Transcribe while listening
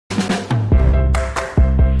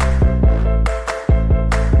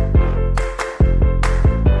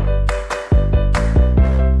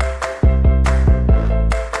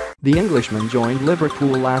The Englishman joined Liverpool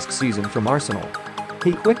last season from Arsenal.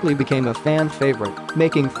 He quickly became a fan favourite,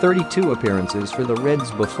 making 32 appearances for the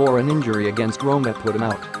Reds before an injury against Roma put him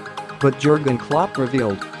out. But Jurgen Klopp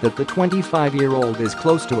revealed that the 25-year-old is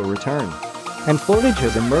close to a return. And footage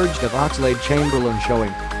has emerged of Oxlade-Chamberlain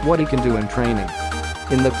showing what he can do in training.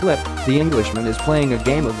 In the clip, the Englishman is playing a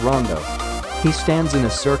game of rondo. He stands in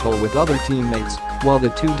a circle with other teammates, while the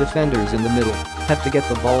two defenders in the middle have to get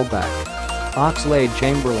the ball back.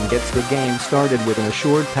 Oxlade-Chamberlain gets the game started with an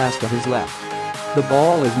assured pass to his left. The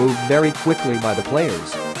ball is moved very quickly by the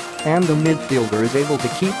players. And the midfielder is able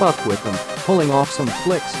to keep up with them, pulling off some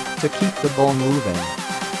flicks to keep the ball moving.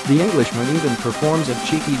 The Englishman even performs a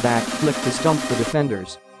cheeky back flick to stump the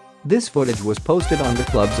defenders. This footage was posted on the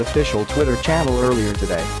club's official Twitter channel earlier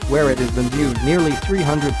today, where it has been viewed nearly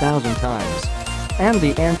 300,000 times. And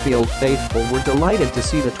the Anfield faithful were delighted to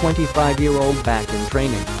see the 25-year-old back in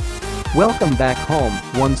training. "Welcome back home,"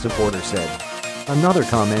 one supporter said. Another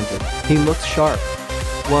commented, "He looks sharp."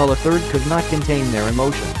 While a third could not contain their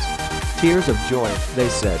emotions. "Tears of joy," they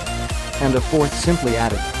said. And a fourth simply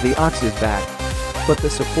added, "The Ox is back." But the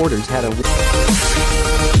supporters had a